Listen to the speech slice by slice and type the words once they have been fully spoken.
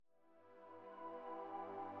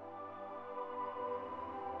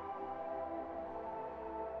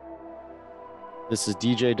This is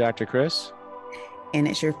DJ Dr. Chris. And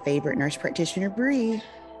it's your favorite nurse practitioner, Bree.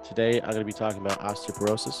 Today, I'm going to be talking about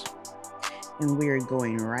osteoporosis. And we're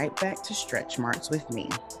going right back to stretch marks with me.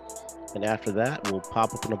 And after that, we'll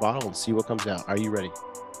pop open a bottle and see what comes out. Are you ready?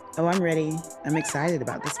 Oh, I'm ready. I'm excited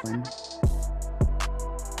about this one.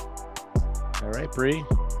 All right, Bree.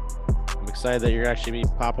 I'm excited that you're actually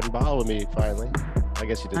popping a bottle with me finally. I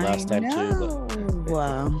guess you did last time too.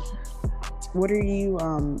 But... what are you,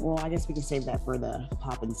 well, I guess we can save that for the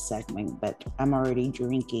popping segment, but I'm already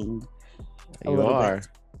drinking a little bit.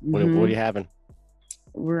 What are you having?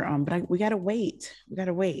 We're but we gotta wait.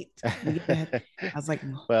 I was like,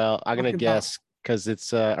 well, I'm gonna guess because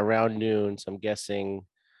it's around noon, so I'm guessing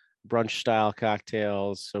brunch style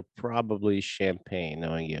cocktails, so probably champagne,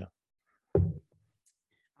 knowing you.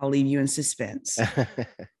 I'll leave you in suspense.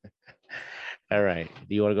 All right.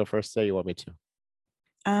 Do you want to go first or you want me to?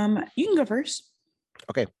 You can go first.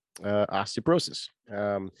 Okay. Osteoporosis.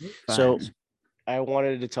 So I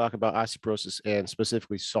wanted to talk about osteoporosis and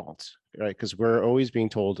specifically salt, right? Because we're always being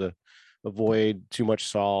told to avoid too much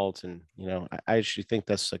salt. And, I actually think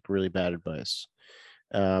that's like really bad advice.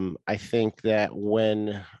 I think that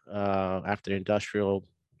when after the industrial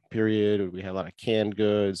period, we had a lot of canned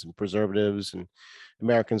goods and preservatives, and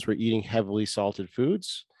Americans were eating heavily salted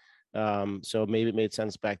foods. So maybe it made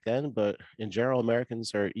sense back then, but in general,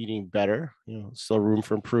 Americans are eating better, still room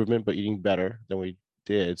for improvement, but eating better than we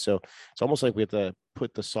did. So it's almost like we have to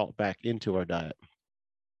put the salt back into our diet.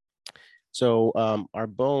 So our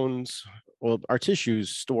bones, well, our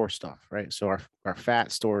tissues store stuff, right? So our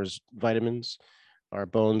fat stores vitamins, our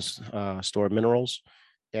bones store minerals.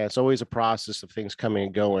 Yeah, it's always a process of things coming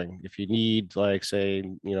and going. If you need, like, say,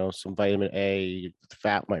 some vitamin A, the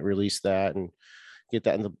fat might release that and get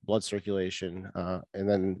that in the blood circulation. And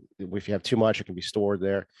then if you have too much, it can be stored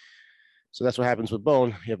there. So that's what happens with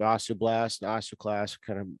bone. You have osteoblast and osteoclast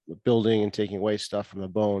kind of building and taking away stuff from the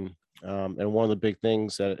bone. And one of the big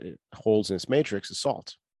things that it holds in its matrix is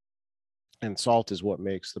salt. And salt is what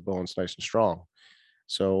makes the bones nice and strong.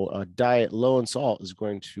 So a diet low in salt is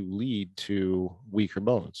going to lead to weaker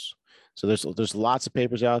bones. So there's lots of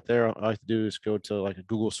papers out there. All I have to do is go to like a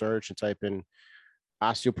Google search and type in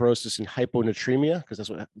osteoporosis and hyponatremia, because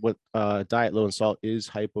that's what diet low in salt is.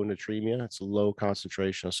 Hyponatremia. It's a low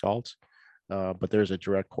concentration of salt, but there's a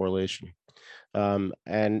direct correlation.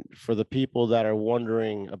 And for the people that are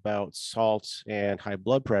wondering about salt and high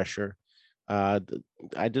blood pressure, I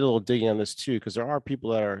did a little digging on this too, because there are people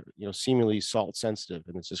that are, seemingly salt sensitive,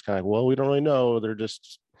 and it's just kind of, well, we don't really know. They're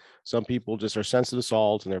just, some people just are sensitive to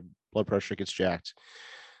salt and their blood pressure gets jacked.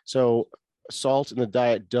 So salt in the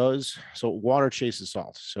diet so water chases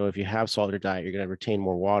salt. So if you have salt in your diet, you're going to retain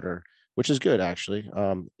more water, which is good actually,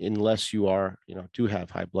 unless you are, do have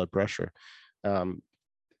high blood pressure,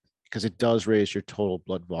 because it does raise your total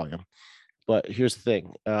blood volume. But here's the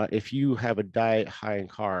thing. If you have a diet high in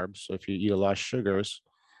carbs, so if you eat a lot of sugars,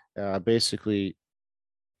 basically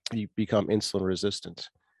you become insulin resistant.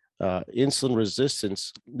 Insulin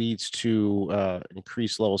resistance leads to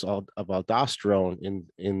increased levels of aldosterone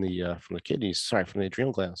in the from the kidneys, from the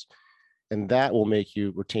adrenal glands, and that will make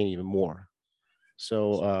you retain even more.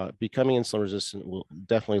 So becoming insulin resistant will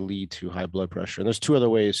definitely lead to high blood pressure. And there's two other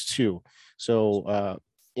ways too. So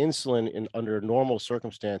insulin under normal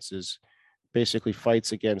circumstances basically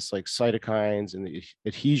fights against like cytokines and the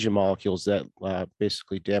adhesion molecules that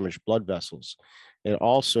basically damage blood vessels. It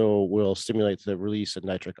also will stimulate the release of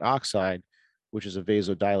nitric oxide, which is a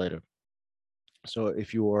vasodilator. So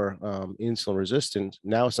if you're insulin resistant,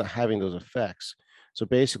 now it's not having those effects. So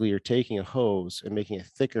basically you're taking a hose and making it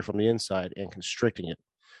thicker from the inside and constricting it.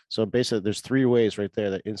 So basically there's three ways right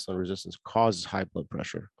there that insulin resistance causes high blood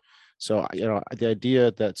pressure. So, the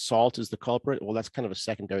idea that salt is the culprit, well, that's kind of a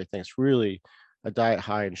secondary thing. It's really a diet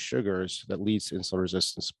high in sugars that leads to insulin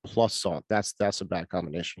resistance plus salt. That's a bad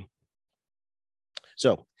combination.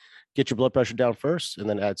 So get your blood pressure down first and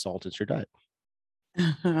then add salt into your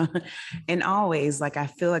diet. And always, I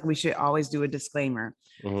feel like we should always do a disclaimer.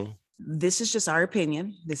 Mm-hmm. This is just our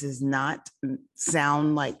opinion. This is not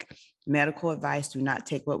sound like medical advice. Do not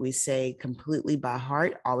take what we say completely by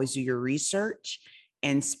heart. Always do your research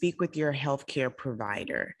and speak with your healthcare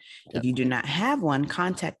provider. Yep. If you do not have one,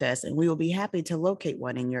 contact us and we will be happy to locate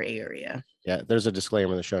one in your area. Yeah, there's a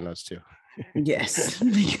disclaimer in the show notes too. Yes,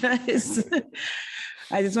 because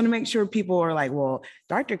I just want to make sure people are like, well,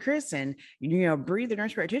 Dr. Chris and, Bree, the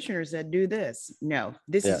nurse practitioner, said do this. No,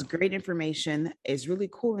 this is great information. It's really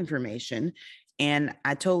cool information. And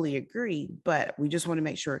I totally agree, but we just want to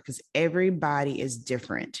make sure because everybody is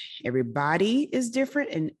different. Everybody is different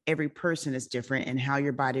and every person is different and how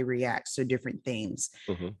your body reacts to different things.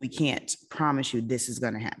 Mm-hmm. We can't promise you this is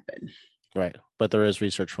going to happen. Right. But there is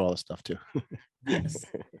research for all this stuff too. Yes.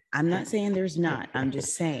 I'm not saying there's not. I'm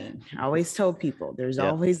just saying, I always tell people there's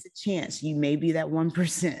always a chance you may be that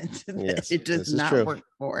 1% that yes, it does not work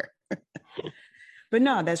for. But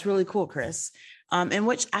no, that's really cool, Chris. And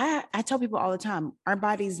which I tell people all the time, our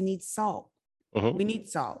bodies need salt. Mm-hmm. We need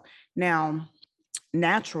salt. Now,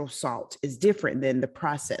 natural salt is different than the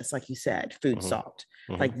process, like you said, food mm-hmm. salt.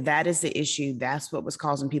 Mm-hmm. Like that is the issue. That's what was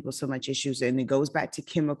causing people so much issues. And it goes back to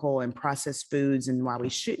chemical and processed foods and why we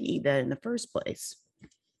shouldn't eat that in the first place.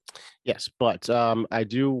 Yes, but I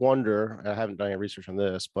do wonder, I haven't done any research on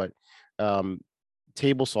this, but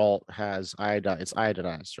table salt has iodine, it's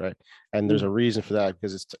iodinized, right? And there's a reason for that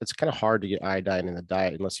because it's kind of hard to get iodine in the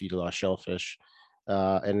diet unless you eat a lot of shellfish.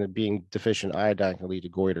 And being deficient iodine can lead to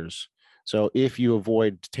goiters. So if you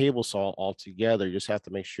avoid table salt altogether, you just have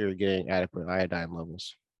to make sure you're getting adequate iodine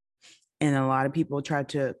levels. And a lot of people try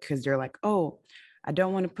to, because they're like, oh, I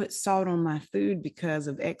don't want to put salt on my food because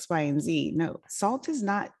of X, Y, and Z. No, salt is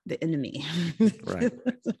not the enemy. Right.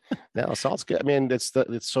 No, salt's good. I mean, it's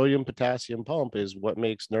sodium potassium pump is what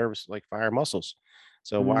makes nerves like fire muscles.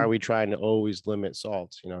 So why are we trying to always limit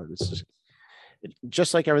salt? You know, this is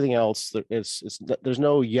just like everything else. There's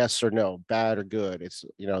no yes or no, bad or good. It's,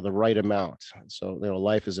 you know, the right amount. So, you know,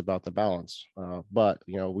 life is about the balance. But,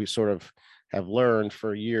 you know, we sort of have learned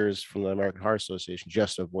for years from the American Heart Association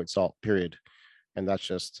just to avoid salt, period. And that's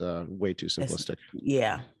just way too simplistic.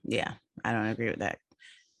 Yeah. I don't agree with that.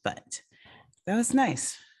 But that was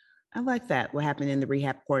nice. I like that. What happened in the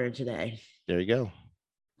rehab quarter today. There you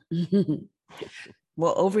go.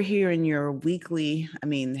 Well, over here in your weekly, I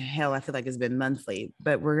mean, hell, I feel like it's been monthly,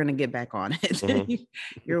 but we're going to get back on it. Mm-hmm.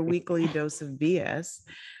 Your weekly dose of BS.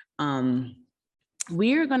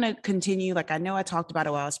 We are going to continue. Like I know I talked about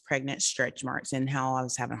it while I was pregnant, stretch marks and how I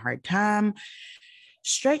was having a hard time.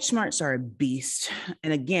 Stretch marks are a beast.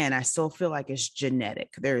 And again, I still feel like it's genetic.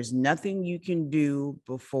 There's nothing you can do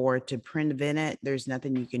before to prevent it. There's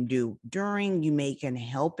nothing you can do during. You may can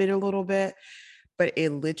help it a little bit, but it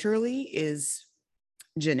literally is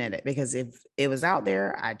genetic because if it was out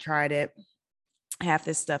there, I tried it. Half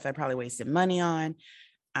this stuff I probably wasted money on.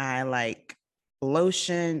 I like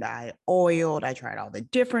lotioned, I oiled, I tried all the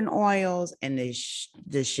different oils and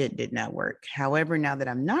this shit did not work. However, now that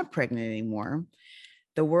I'm not pregnant anymore,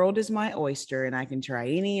 the world is my oyster and I can try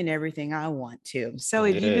any and everything I want to. So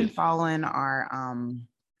if you've been following our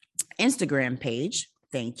Instagram page,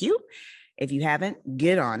 thank you. If you haven't,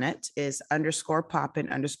 get on it. It's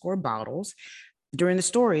 _poppin_bottles. During the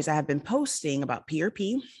stories, I have been posting about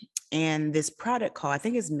PRP and this product called, I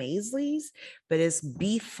think it's Maisley's, but it's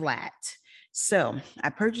B-Flat. So I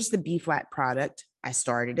purchased the B-Flat product. I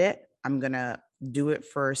started it. I'm going to do it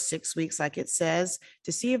for 6 weeks, like it says,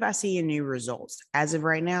 to see if I see any results. As of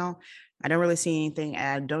right now, I don't really see anything.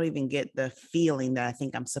 I don't even get the feeling that I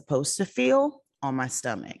think I'm supposed to feel on my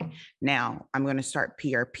stomach. Now I'm going to start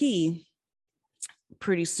PRP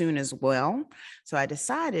pretty soon as well. So I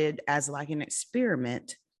decided as like an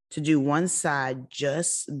experiment to do one side,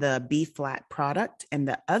 just the B-Flat product and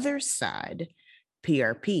the other side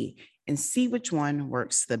PRP and see which one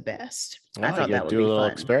works the best. I thought that would do a little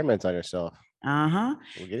experiment on yourself.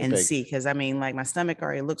 And see, because I mean, like my stomach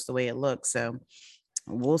already looks the way it looks. So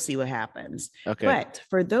we'll see what happens. Okay. But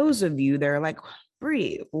for those of you that are like,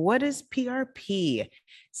 Bree, what is PRP?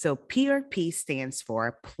 So PRP stands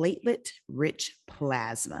for platelet-rich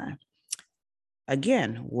plasma.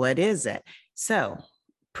 Again, what is it? So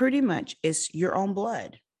pretty much it's your own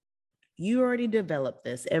blood. You already developed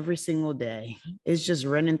this every single day. It's just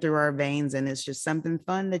running through our veins and it's just something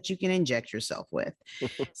fun that you can inject yourself with.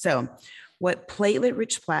 So what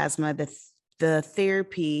platelet-rich plasma, the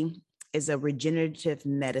therapy is a regenerative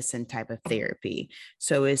medicine type of therapy.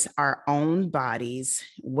 So it's our own body's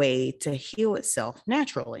way to heal itself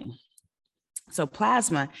naturally. So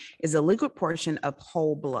plasma is a liquid portion of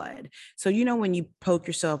whole blood. So, you know, when you poke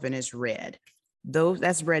yourself and it's red,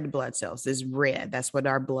 that's red blood cells. It's red. That's what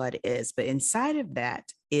our blood is. But inside of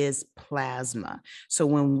that is plasma. So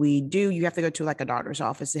when we do, you have to go to like a doctor's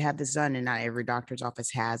office to have this done, and not every doctor's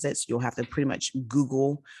office has it. So you'll have to pretty much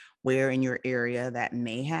Google where in your area that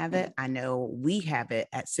may have it. I know we have it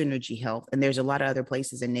at Synergy Health, and there's a lot of other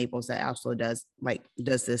places in Naples that also does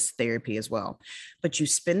this therapy as well. But you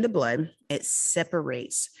spin the blood, it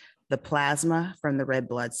separates the plasma from the red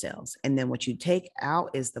blood cells. And then what you take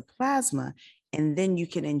out is the plasma, and then you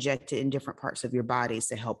can inject it in different parts of your bodies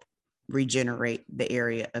to help regenerate the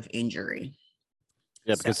area of injury.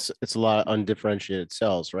 Yeah, So because it's a lot of undifferentiated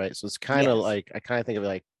cells, right? So it's kind of yes, like I kind of think of it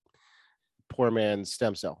like poor man's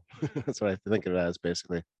stem cell. That's what I think of it as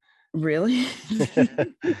basically. really.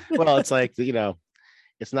 Well, it's like,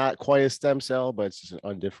 it's not quite a stem cell, but it's just an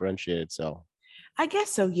undifferentiated cell. I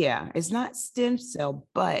guess so. Yeah, it's not stem cell,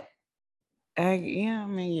 but yeah, I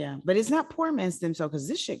mean, yeah, but it's not poor man's stem cell because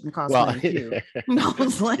this shit can cost Well, money too. I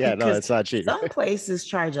was like, yeah, no, because it's not cheap. some places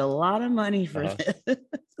charge a lot of money for Uh-huh. this.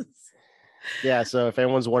 Yeah, so if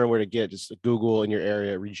anyone's wondering where to get, just Google in your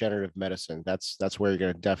area regenerative medicine. That's where you're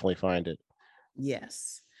gonna definitely find it.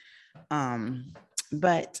 Yes. Um,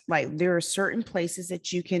 but like there are certain places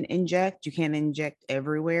that you can inject. You can inject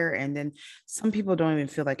everywhere. And then some people don't even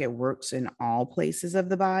feel like it works in all places of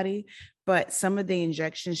the body. But some of the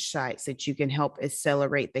injection sites that you can help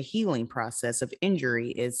accelerate the healing process of injury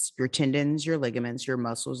is your tendons, your ligaments, your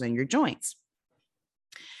muscles, and your joints.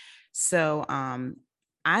 So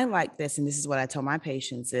I like this, and this is what I tell my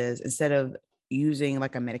patients is instead of using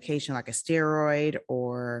like a medication like a steroid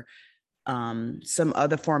or some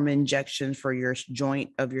other form of injection for your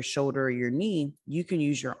joint of your shoulder or your knee, you can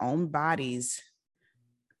use your own body's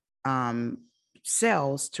um,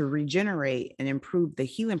 cells to regenerate and improve the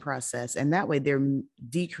healing process. And that way there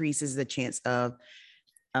decreases the chance of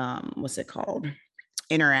what's it called?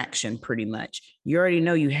 Interaction, pretty much. You already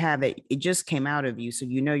know you have it. It just came out of you. So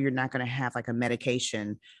you know you're not going to have like a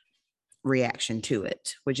medication reaction to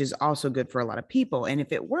it, which is also good for a lot of people. And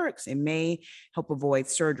if it works, it may help avoid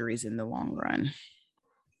surgeries in the long run.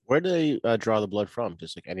 Where do they draw the blood from?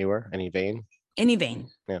 Just like anywhere, any vein? Any vein,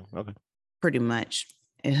 Yeah, okay. pretty much,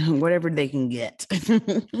 whatever they can get.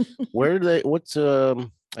 Where do they? What's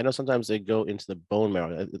I know sometimes they go into the bone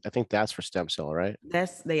marrow. I think that's for stem cell, right?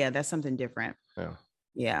 That's something different. Yeah.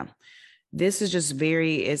 Yeah. This is just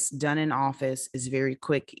it's done in office. It's very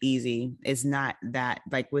quick, easy. It's not that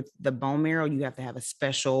like with the bone marrow, you have to have a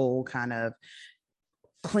special kind of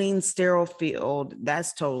clean, sterile field.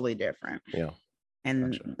 That's totally different. Yeah.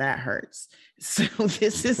 And Gotcha. that hurts. So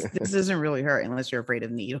this isn't really hurt unless you're afraid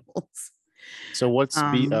of needles. So what's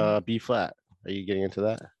Um, B flat? Are you getting into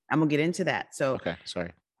that? I'm gonna get into that. So Okay,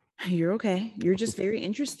 sorry. you're okay. You're just very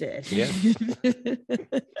interested. Yeah.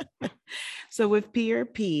 So with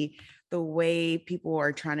PRP, the way people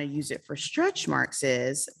are trying to use it for stretch marks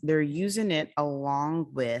is they're using it along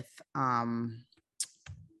with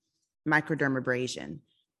microdermabrasion.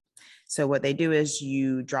 So what they do is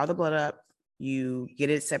you draw the blood up, you get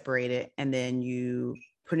it separated, and then you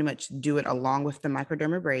pretty much do it along with the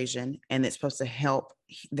microdermabrasion, and it's supposed to help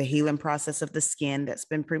the healing process of the skin that's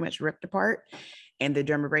been pretty much ripped apart. And the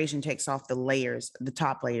dermabrasion takes off the layers, the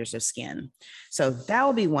top layers of skin. So that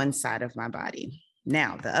will be one side of my body.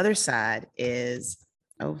 Now, the other side is,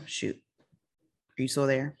 oh, shoot. Are you still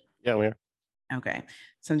there? Yeah, I'm here. Okay.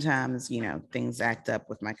 Sometimes, things act up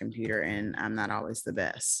with my computer and I'm not always the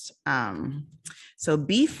best. So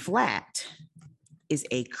B flat is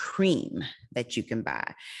a cream that you can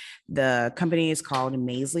buy. The company is called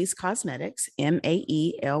Maesley's Cosmetics,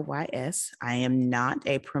 Maelys. I am not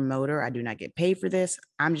a promoter. I do not get paid for this.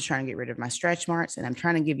 I'm just trying to get rid of my stretch marks and I'm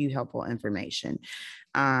trying to give you helpful information.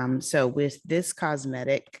 So with this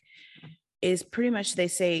cosmetic, is pretty much they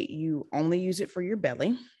say you only use it for your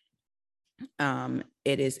belly.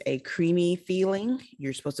 It is a creamy feeling.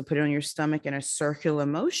 You're supposed to put it on your stomach in a circular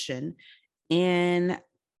motion, and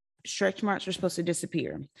stretch marks are supposed to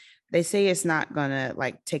disappear. They say it's not gonna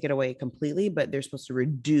like take it away completely, but they're supposed to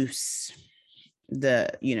reduce the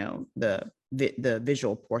the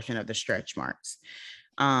visual portion of the stretch marks.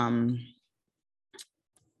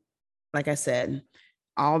 Like I said,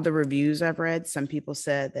 all the reviews I've read, some people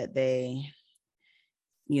said that they,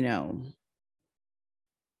 you know,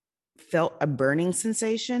 felt a burning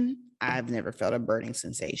sensation. I've never felt a burning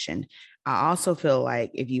sensation. I also feel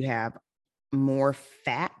like if you have more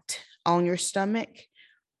fat on your stomach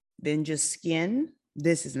than just skin,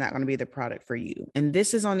 this is not going to be the product for you. And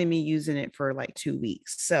this is only me using it for like 2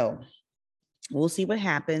 weeks. So we'll see what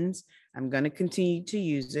happens. I'm going to continue to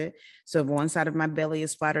use it. So if one side of my belly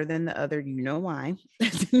is flatter than the other, you know why.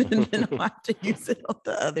 Then I'll have to use it on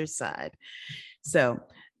the other side. So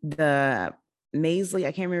the Maesley,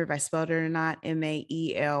 I can't remember if I spelled it or not,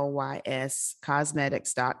 Maelys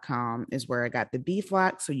cosmetics.com is where I got the B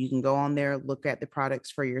flat. So you can go on there, look at the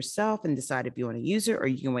products for yourself and decide if you want to use it or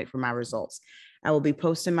you can wait for my results. I will be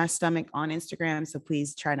posting my stomach on Instagram. So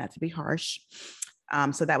please try not to be harsh.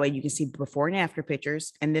 So that way you can see before and after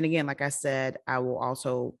pictures. And then again, like I said, I will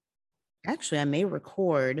also, actually, I may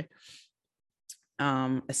record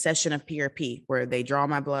a session of PRP where they draw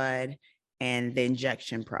my blood and the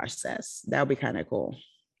injection process. That'll be kind of cool.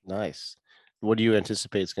 Nice. What do you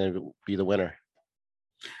anticipate is going to be the winner?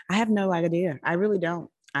 I have no idea. I really don't.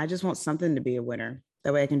 I just want something to be a winner.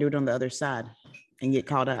 That way I can do it on the other side and get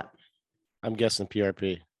caught up. I'm guessing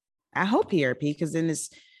PRP. I hope PRP because then it's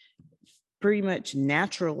pretty much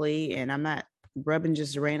naturally, and I'm not rubbing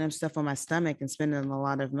just random stuff on my stomach and spending a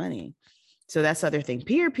lot of money. So that's the other thing.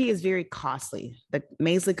 PRP is very costly. The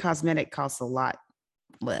Maisley Cosmetic costs a lot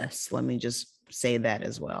less. Let me just say that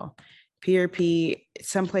as well. PRP,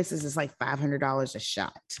 some places is like $500 a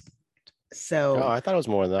shot. So I thought it was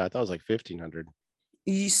more than that. I thought it was like 1,500.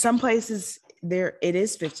 Some places there it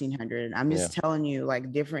is 1,500. I'm just Yeah. telling you,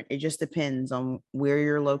 like different. It just depends on where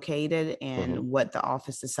you're located and what the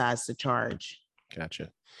office decides to charge.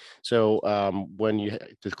 Gotcha. So when you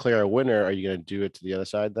declare a winner, are you going to do it to the other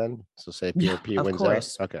side then? So say PRP Of wins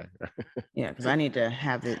course. out. Okay. Yeah, because I need to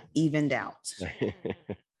have it evened out.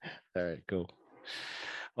 All right, cool.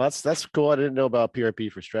 Well, that's cool. I didn't know about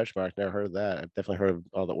PRP for stretch mark. Never heard of that. I've definitely heard of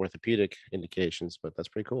all the orthopedic indications, but that's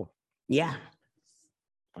pretty cool. Yeah.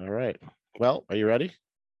 All right. Well, are you ready?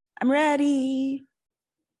 I'm ready.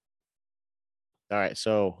 All right.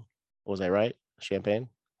 So was I right? Champagne?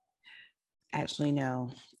 Actually, no.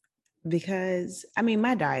 Because I mean,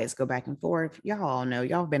 my diets go back and forth. Y'all all know,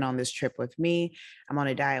 y'all have been on this trip with me. I'm on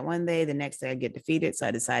a diet one day, the next day I get defeated. So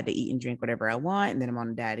I decide to eat and drink whatever I want. And then I'm on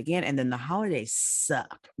a diet again. And then the holidays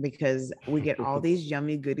suck because we get all these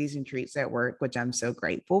yummy goodies and treats at work, which I'm so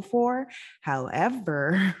grateful for.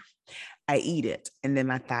 However, I eat it and then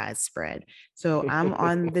my thighs spread. So I'm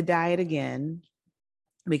on the diet again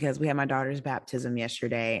because we had my daughter's baptism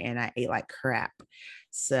yesterday and I ate like crap.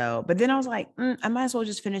 So, but then I was like, I might as well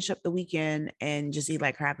just finish up the weekend and just eat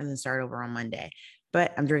like crap and then start over on Monday.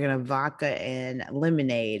 But I'm drinking a vodka and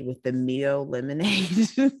lemonade with the Mio lemonade.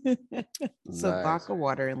 So Nice. vodka,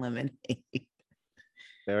 water, and lemonade.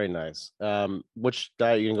 Very nice. Which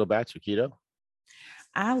diet are you gonna go back to? Keto?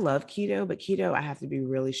 I love keto, but keto I have to be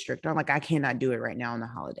really strict on. Like I cannot do it right now on the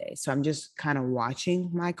holidays. So I'm just kind of watching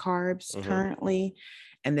my carbs currently.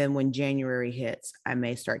 And then when January hits, I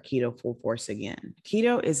may start keto full force again.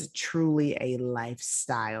 Keto is truly a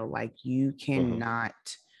lifestyle. Like you cannot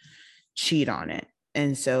cheat on it.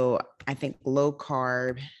 And so I think low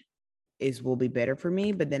carb will be better for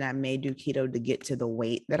me, but then I may do keto to get to the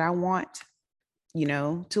weight that I want,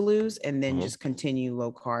 to lose, and then just continue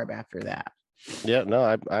low carb after that. Yeah,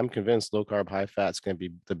 no, I'm convinced low carb, high fat is going to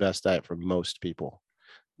be the best diet for most people.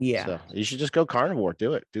 Yeah. So you should just go carnivore.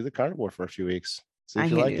 Do it. Do the carnivore for a few weeks. See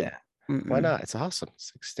if you like it. Why not? It's awesome.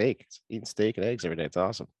 It's like steak. It's eating steak and eggs every day. It's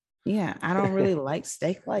awesome. Yeah, I don't really like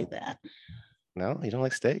steak like that. No, you don't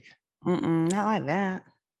like steak? Not like that.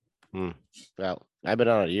 Well, I've been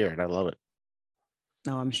on it a year and I love it.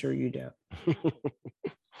 No, I'm sure you do.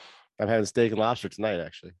 I'm having steak and lobster tonight,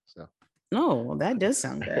 actually. So. Oh, well, that does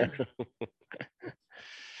sound good.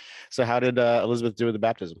 So how did Elizabeth do with the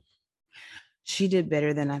baptism? She did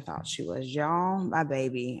better than I thought she was. Y'all, my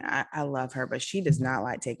baby, I love her, but she does not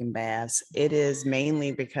like taking baths. It is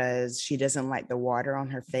mainly because she doesn't like the water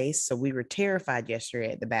on her face. So we were terrified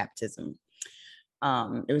yesterday at the baptism.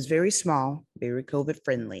 It was very small, very COVID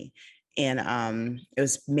friendly. And it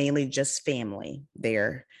was mainly just family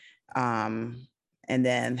there. And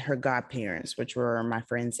then her godparents, which were my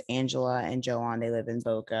friends Angela and Joanne, they live in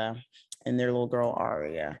Boca, and their little girl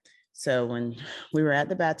Aria. So when we were at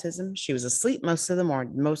the baptism, she was asleep most of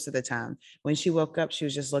the time. When she woke up, she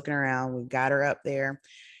was just looking around. We got her up there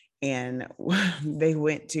and they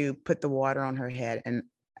went to put the water on her head. And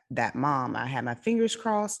that mom, I had my fingers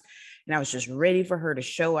crossed and I was just ready for her to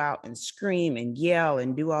show out and scream and yell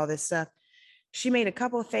and do all this stuff. She made a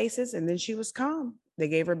couple of faces and then she was calm. They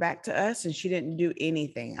gave her back to us and she didn't do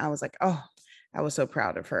anything. I was like, oh, I was so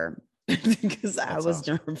proud of her because I was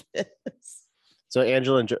nervous. So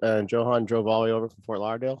Angela and Johan drove all the way over from Fort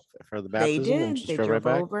Lauderdale for the baptism. They did. They drove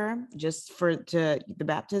over just to the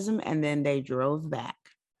baptism, and then they drove back.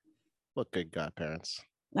 What good godparents.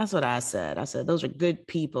 That's what I said. I said, those are good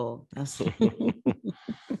people. That's a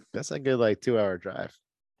good 2-hour drive.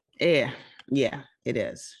 Yeah, it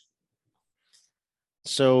is.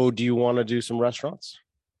 So do you want to do some restaurants?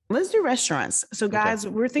 Let's do restaurants. So guys,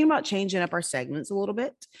 we're thinking about changing up our segments a little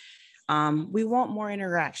bit. We want more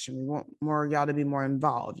interaction. We want y'all to be more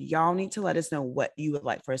involved. Y'all need to let us know what you would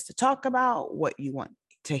like for us to talk about, what you want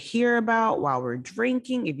to hear about while we're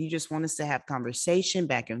drinking. If you just want us to have conversation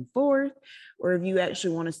back and forth, or if you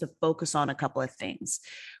actually want us to focus on a couple of things.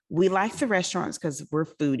 We like the restaurants because we're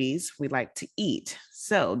foodies. We like to eat.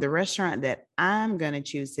 So the restaurant that I'm going to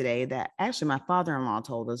choose today that actually my father-in-law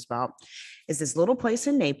told us about is this little place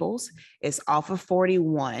in Naples. It's off of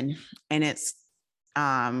 41 and it's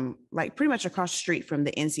pretty much across the street from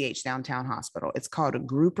the NCH Downtown Hospital. It's called a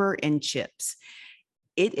Grouper and Chips.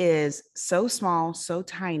 It is so small, so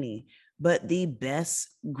tiny, but the best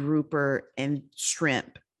grouper and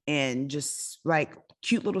shrimp and just like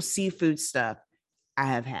cute little seafood stuff I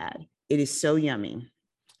have had. It is so yummy.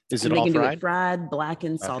 Is it And they all can do it fried? fried,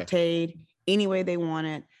 blackened, Okay. sauteed, any way they want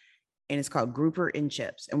it. And it's called Grouper and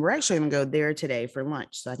Chips. And we're actually going to go there today for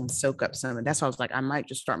lunch so I can soak up some of it. That's why I was like, I might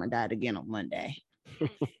just start my diet again on Monday.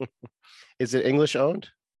 Is it English owned?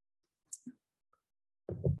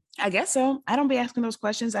 I guess so. I don't be asking those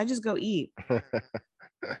questions. I just go eat.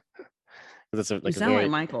 That's You sound like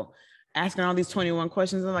Michael asking all these 21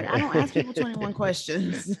 questions. I'm like, I don't ask people 21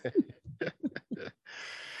 questions.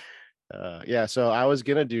 Yeah, so I was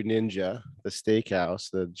gonna do Ninja, the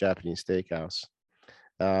steakhouse, the Japanese steakhouse.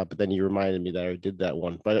 But then you reminded me that I did that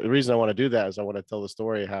one. But the reason I want to do that is I want to tell the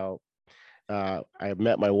story how I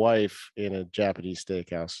met my wife in a Japanese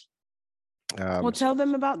steakhouse. Well, tell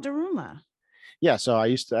them about Daruma. Yeah, so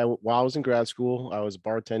while I was in grad school, I was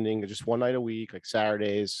bartending just one night a week, like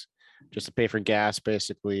Saturdays, just to pay for gas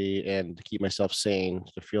basically, and to keep myself sane,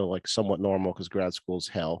 to feel like somewhat normal because grad school is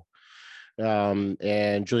hell.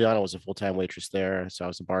 And Juliana was a full-time waitress there, so I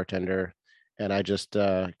was a bartender, and I just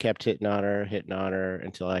kept hitting on her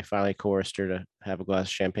until I finally coerced her to have a glass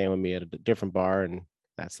of champagne with me at a different bar, and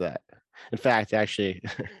that's that. In fact, actually,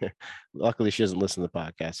 luckily she doesn't listen to the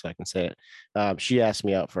podcast, so I can say it. She asked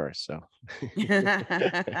me out first, so.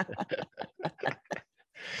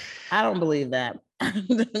 I don't believe that.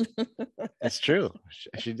 It's true.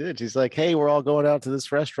 She did. She's like, "Hey, we're all going out to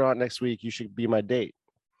this restaurant next week. You should be my date."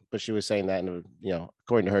 But she was saying that in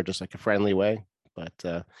according to her, just like a friendly way.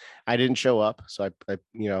 But I didn't show up, so I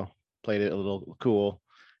played it a little cool.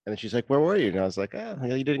 And then she's like, "Where were you?" And I was like,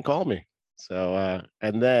 you didn't call me." So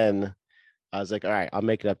and then I was like, "All right, I'll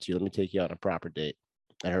make it up to you. Let me take you on a proper date."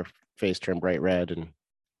 And her face turned bright red, and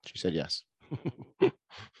she said yes.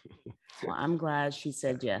 Well, I'm glad she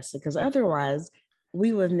said yes, because otherwise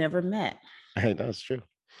we would have never met. That's true.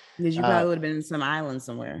 Because you probably would have been in some island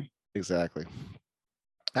somewhere. Exactly.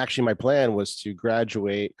 Actually, my plan was to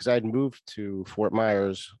graduate because I'd moved to Fort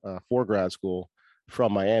Myers for grad school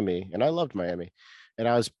from Miami, and I loved Miami.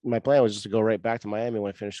 And my plan was just to go right back to Miami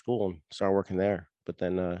when I finished school and start working there. But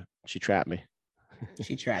then she trapped me.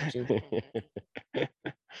 She trapped you.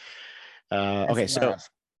 Okay, so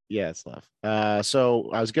yeah, it's love. So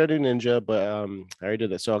I was gonna do Ninja, but I already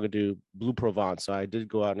did that. So I'm gonna do Blue Provence. So I did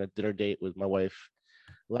go out on a dinner date with my wife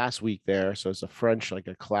last week there. So it's like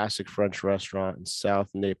a classic French restaurant in South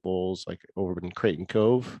Naples, like over in Creighton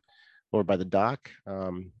Cove, over by the dock.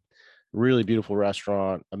 Really beautiful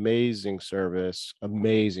restaurant, amazing service,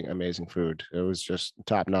 amazing food. It was just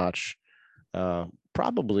top notch.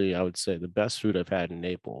 Probably, I would say, the best food I've had in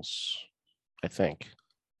Naples, I think.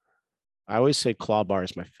 I always say Claw Bar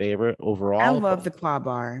is my favorite overall. I love the Claw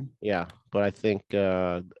Bar. Yeah, but I think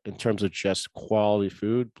in terms of just quality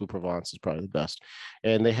food, Blue Provence is probably the best.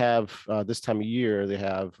 And they have this time of year, they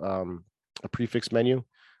have a prefix menu.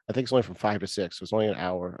 I think it's only from 5 to 6. So it's only an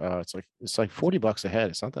hour. It's like $40 a head.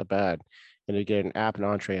 It's not that bad. And you get an app, an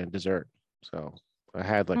entree, and dessert. So I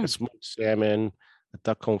had like a smoked salmon, a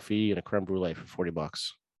duck confit, and a creme brulee for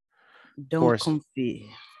 $40. Don't confit.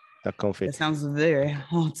 Duck confit. That sounds very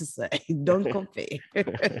hard to say. Don't confit.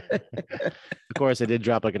 Of course, I did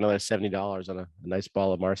drop like another $70 on a nice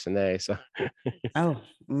ball of Marcinet. So. Yeah.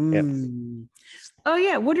 Oh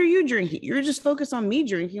yeah. What are you drinking? You're just focused on me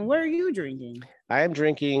drinking. What are you drinking? I am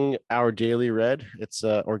drinking Our Daily Red. It's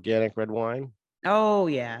organic red wine. Oh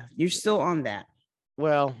yeah, you're still on that.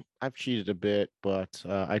 Well, I've cheated a bit, but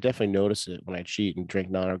I definitely notice it when I cheat and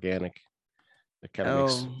drink non-organic. It kind of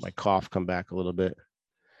makes my cough come back a little bit.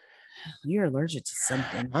 You're allergic to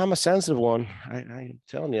something. I'm a sensitive one. I'm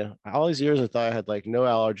telling you. All these years I thought I had like no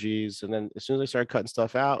allergies. And then as soon as I started cutting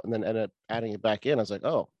stuff out and then ended up adding it back in, I was like,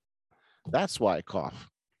 oh, that's why I cough.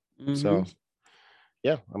 Mm-hmm. So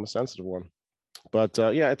yeah, I'm a sensitive one. But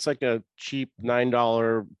yeah, it's like a cheap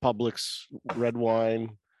 $9 Publix red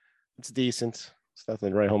wine. It's decent. It's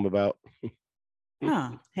nothing to write home about.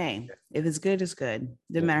 Oh, hey, if it's good, it's good.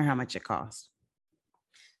 Doesn't matter how much it costs.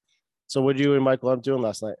 So what did you and Michael up doing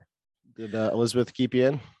last night? Did Elizabeth keep you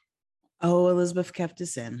in? Oh, Elizabeth kept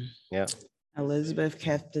us in. Yeah. Elizabeth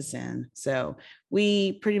kept us in. So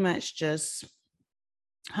we pretty much just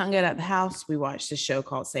hung out at the house. We watched a show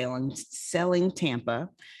called Selling Tampa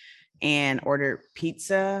and ordered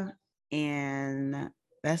pizza. And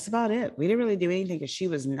that's about it. We didn't really do anything because she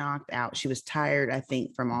was knocked out. She was tired, I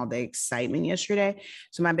think, from all the excitement yesterday.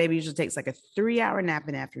 So my baby usually takes like a 3-hour nap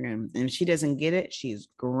in the afternoon. And if she doesn't get it, she's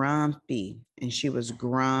grumpy. And she was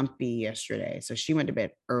grumpy yesterday. So she went to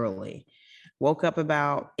bed early. Woke up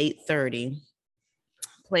about 8:30.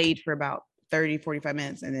 Played for about 30, 45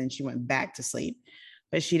 minutes, and then she went back to sleep.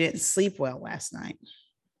 But she didn't sleep well last night.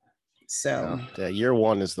 So yeah, year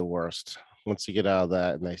one is the worst. Once you get out of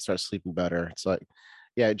that and they start sleeping better, it's like,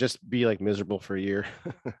 yeah, just be like miserable for a year.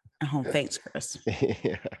 oh, thanks, Chris.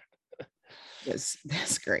 Yeah.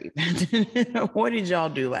 That's great. What did y'all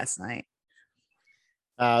do last night?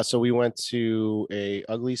 So we went to a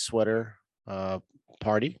ugly sweater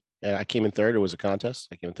party, and I came in third. It was a contest.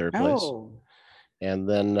 I came in third place. Oh, And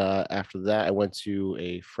then after that, I went to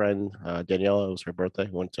a friend, Daniela. It was her birthday.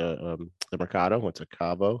 Went to the Mercado. Went to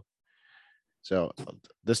Cabo. So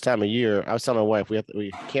this time of year, I was telling my wife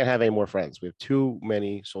we can't have any more friends. We have too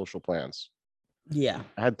many social plans. yeah.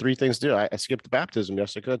 I had 3 things to do. I skipped the baptism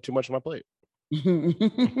yesterday because I had too much on my plate.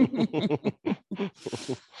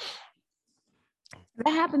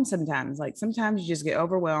 That happens sometimes. Like sometimes you just get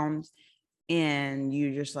overwhelmed and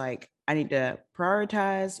you just like, I need to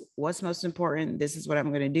prioritize what's most important. This is what I'm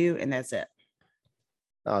going to do. And that's it.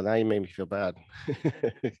 Oh, now you made me feel bad.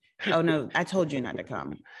 Oh no, I told you not to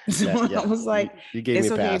come. So Yeah. I was like, you gave me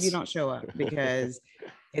it's a okay if pass. you don't show up because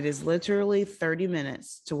it is literally 30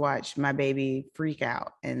 minutes to watch my baby freak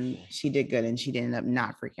out. And she did good and she did end up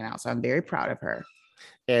not freaking out. So I'm very proud of her.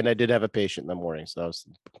 And I did have a patient in the morning, so that was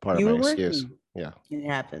part You of were my excuse. working. Yeah. It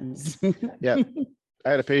happens. Yeah. I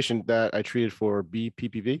had a patient that I treated for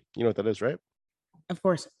BPPV. You know what that is, right? Of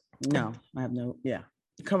course. No, I have no, yeah.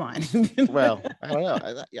 Come on. Well, I don't know.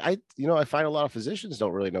 I find a lot of physicians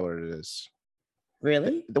don't really know what it is.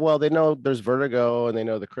 Really? Well, they know there's vertigo and they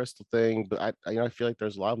know the crystal thing, but I feel like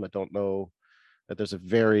there's a lot of them that don't know that there's a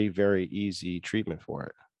very, very easy treatment for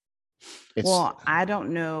it. Well, I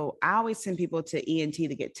don't know. I always send people to ENT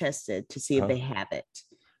to get tested to see if they have it.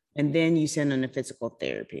 And then you send them to physical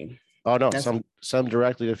therapy. Oh no, some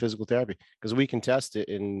directly to physical therapy because we can test it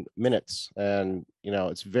in minutes, and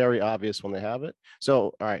it's very obvious when they have it.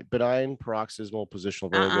 So, all right, benign paroxysmal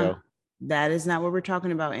positional vertigo. That is not what we're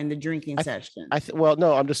talking about in the drinking section. Well,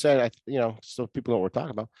 no, I'm just saying. So people know what we're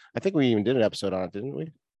talking about. I think we even did an episode on it, didn't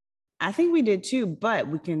we? I think we did too, but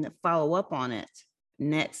we can follow up on it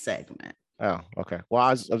next segment. Oh, okay. Well, I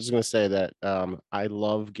was just going to say that I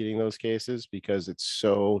love getting those cases because it's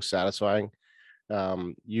so satisfying.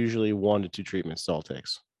 Usually 1 to 2 treatments all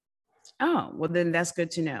takes. Oh, well, then that's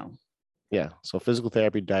good to know. Yeah. So physical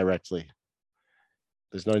therapy directly.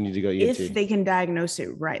 There's no need to go ENT. If they can diagnose it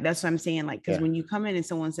right. That's what I'm saying. Like, because when you come in and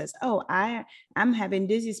someone says, oh, I'm having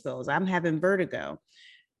dizzy spells, I'm having vertigo.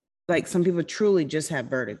 Like some people truly just have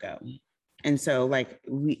vertigo. And so like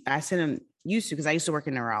I sent them because I used to work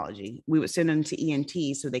in neurology. We would send them to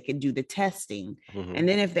ENT so they could do the testing. Mm-hmm. And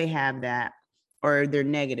then if they have that or they're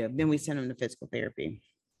negative, then we send them to physical therapy.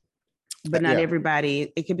 But not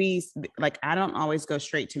everybody, it could be like, I don't always go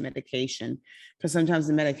straight to medication because sometimes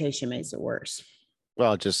the medication makes it worse.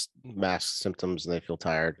 Well, it just masks symptoms and they feel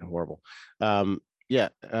tired and horrible. I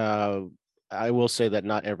will say that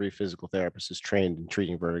not every physical therapist is trained in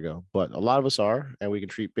treating vertigo, but a lot of us are, and we can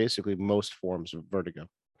treat basically most forms of vertigo.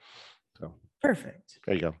 So perfect.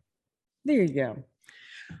 There you go. There you go.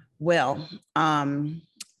 Well,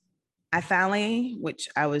 I finally, it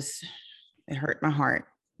hurt my heart,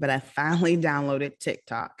 but I finally downloaded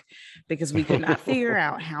TikTok because we could not figure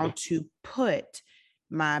out how to put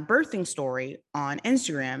my birthing story on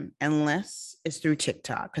Instagram unless it's through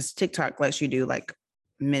TikTok, because TikTok lets you do like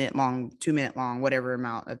minute long, 2 minute long, whatever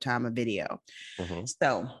amount of time of video. Mm-hmm.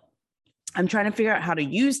 So I'm trying to figure out how to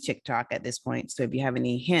use TikTok at this point. So if you have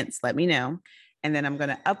any hints, let me know. And then I'm going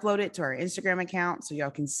to upload it to our Instagram account so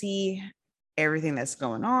y'all can see everything that's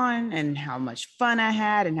going on and how much fun I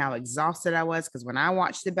had and how exhausted I was. Because when I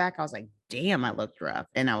watched it back, I was like, damn, I looked rough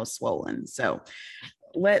and I was swollen. So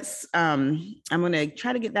I'm going to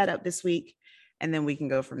try to get that up this week and then we can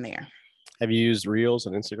go from there. Have you used Reels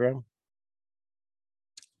on Instagram?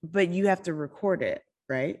 But you have to record it,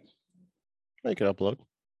 right? I can upload.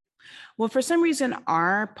 Well, for some reason,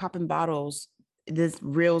 our Poppin' Bottles, this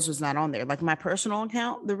Reels was not on there. Like my personal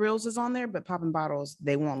account, the Reels is on there, but Poppin' Bottles,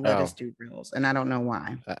 they won't let us do Reels. And I don't know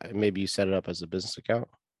why. Maybe you set it up as a business account.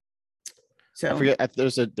 So I forget.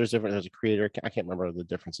 There's a creator. I can't remember the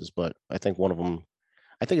differences, but I think one of them,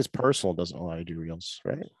 I think it's personal, doesn't allow you to do Reels,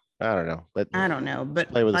 right? I don't know.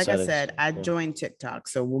 But like I said, I joined TikTok,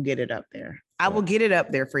 so we'll get it up there. I will get it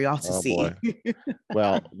up there for y'all to see.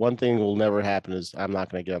 Well, one thing will never happen is I'm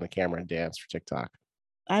not going to get on the camera and dance for TikTok.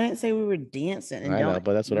 I didn't say we were dancing. And I know,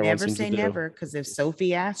 but that's what everyone seems to do. Never say never, because if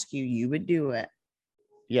Sophie asked you, you would do it.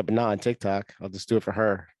 Yeah, but not on TikTok. I'll just do it for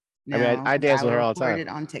her. No, I mean, I dance with her all the time. It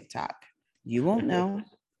on TikTok. You won't know.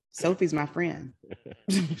 Sophie's my friend.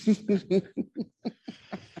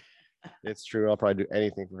 It's true. I'll probably do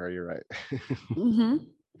anything for her. You're right. Mm-hmm.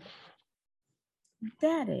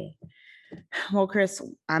 Daddy. Well, Chris,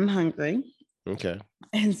 I'm hungry. Okay.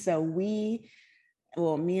 And so me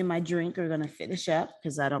and my drink are going to finish up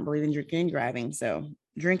because I don't believe in drinking and driving. So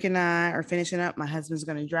Drink and I are finishing up. My husband's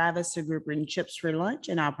going to drive us to Grouper and Chips for lunch,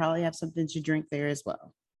 and I'll probably have something to drink there as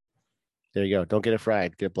well. There you go. Don't get it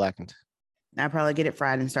fried. Get it blackened. I'll probably get it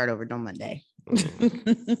fried and start over on Monday.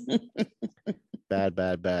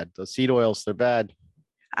 Bad. Those seed oils, they're bad.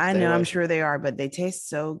 I know, I'm sure they are, but they taste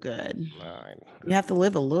so good. You have to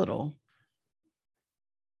live a little.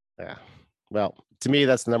 Yeah. Well, to me,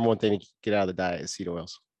 that's the number one thing to get out of the diet is seed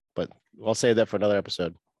oils. But I'll save that for another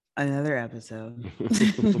episode. All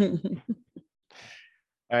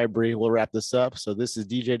right, Bree, we'll wrap this up. So this is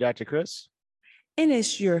DJ Dr. Chris. And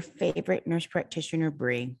it's your favorite nurse practitioner,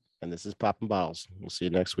 Bree. And this is Popping Bottles. We'll see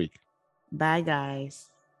you next week. Bye, guys.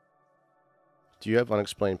 Do you have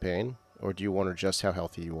unexplained pain, or do you wonder just how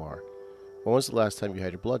healthy you are? When was the last time you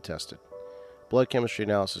had your blood tested? Blood chemistry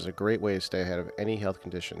analysis is a great way to stay ahead of any health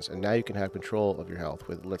conditions, and now you can have control of your health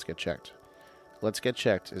with Let's Get Checked. Let's Get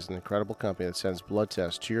Checked is an incredible company that sends blood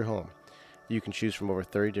tests to your home. You can choose from over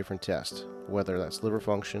 30 different tests, whether that's liver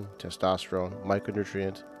function, testosterone,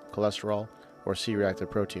 micronutrient, cholesterol, or C-reactive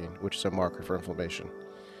protein, which is a marker for inflammation.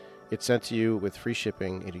 It's sent to you with free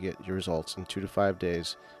shipping, and you get your results in 2 to 5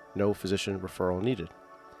 days, no physician referral needed.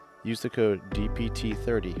 Use the code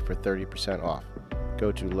DPT30 for 30% off.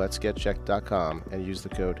 Go to letsgetchecked.com and use the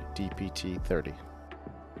code DPT30.